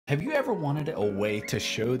Have you ever wanted a way to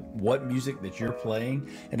show what music that you're playing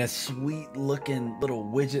in a sweet looking little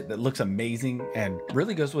widget that looks amazing and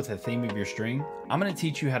really goes with the theme of your stream? I'm going to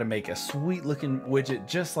teach you how to make a sweet looking widget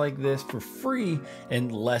just like this for free in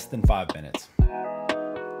less than 5 minutes.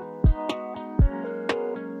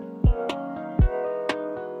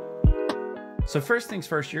 So first things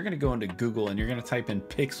first, you're going to go into Google and you're going to type in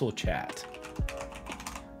pixel chat.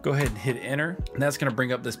 Go ahead and hit enter, and that's going to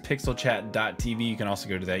bring up this pixelchat.tv. You can also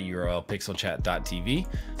go to that URL, pixelchat.tv.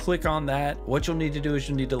 Click on that. What you'll need to do is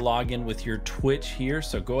you'll need to log in with your Twitch here.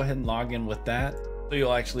 So go ahead and log in with that. So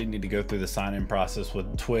you'll actually need to go through the sign-in process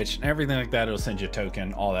with Twitch and everything like that. It'll send you a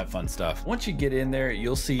token, all that fun stuff. Once you get in there,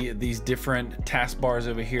 you'll see these different taskbars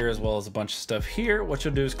over here, as well as a bunch of stuff here. What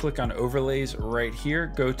you'll do is click on overlays right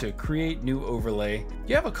here, go to create new overlay.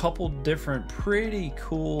 You have a couple different pretty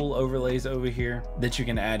cool overlays over here that you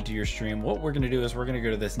can add to your stream. What we're gonna do is we're gonna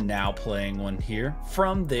go to this now playing one here.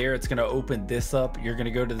 From there, it's gonna open this up. You're gonna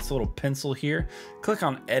go to this little pencil here, click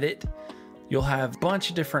on edit. You'll have a bunch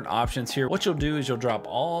of different options here. What you'll do is you'll drop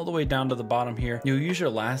all the way down to the bottom here. You'll use your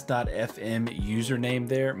last.fm username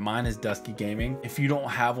there. Mine is Dusky Gaming. If you don't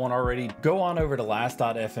have one already, go on over to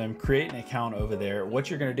last.fm, create an account over there. What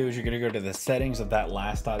you're gonna do is you're gonna go to the settings of that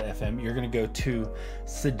last.fm. You're gonna go to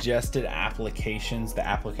suggested applications, the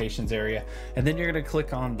applications area, and then you're gonna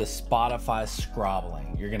click on the Spotify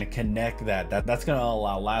scrobbling. You're gonna connect that. That's gonna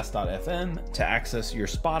allow last.fm to access your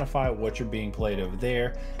Spotify, what you're being played over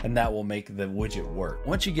there, and that will make the widget work.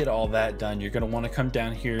 Once you get all that done, you're going to want to come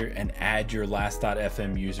down here and add your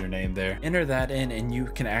last.fm username there. Enter that in and you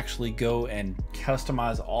can actually go and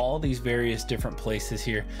customize all these various different places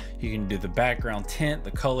here. You can do the background tint, the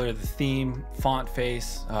color, the theme, font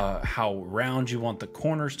face, how round you want the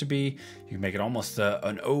corners to be. You can make it almost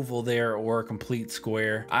an oval there or a complete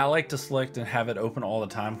square. I like to select and have it open all the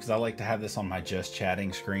time because I like to have this on my just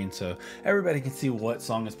chatting screen so everybody can see what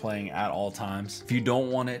song is playing at all times. If you don't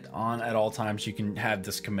want it on at all times, you can have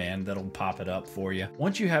this command that'll pop it up for you.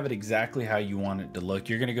 Once you have it exactly how you want it to look,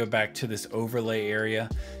 you're going to go back to this overlay area.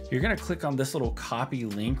 You're going to click on this little copy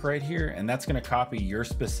link right here, and that's going to copy your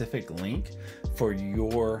specific link for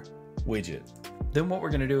your widget. Then what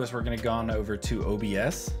we're going to do is we're going to go on over to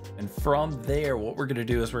OBS, and from there what we're going to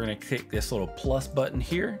do is we're going to click this little plus button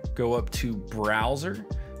here, go up to browser.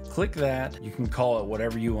 Click that. You can call it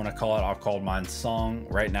whatever you want to call it. I'll call mine song.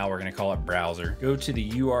 Right now we're going to call it browser. Go to the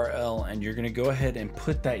URL and you're going to go ahead and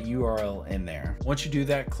put that URL in there. Once you do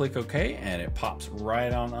that, click OK and it pops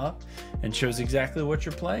right on up and shows exactly what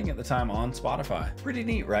you're playing at the time on Spotify. Pretty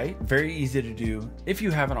neat, right? Very easy to do. If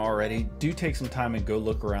you haven't already, do take some time and go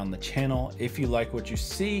look around the channel. If you like what you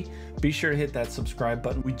see, be sure to hit that subscribe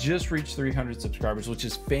button. We just reached 300 subscribers, which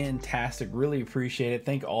is fantastic. Really appreciate it.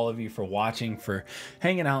 Thank all of you for watching, for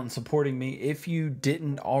hanging out and supporting me. If you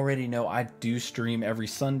didn't already know, I do stream every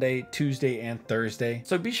Sunday, Tuesday, and Thursday.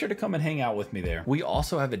 So be sure to come and hang out with me there. We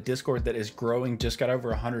also have a Discord that is growing, just got over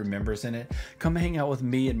 100 members in it. Come hang out with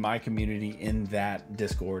me and my community in that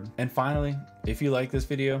Discord. And finally, if you like this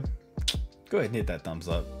video, go ahead and hit that thumbs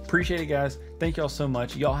up. Appreciate it, guys. Thank y'all so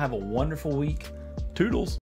much. Y'all have a wonderful week. Toodles.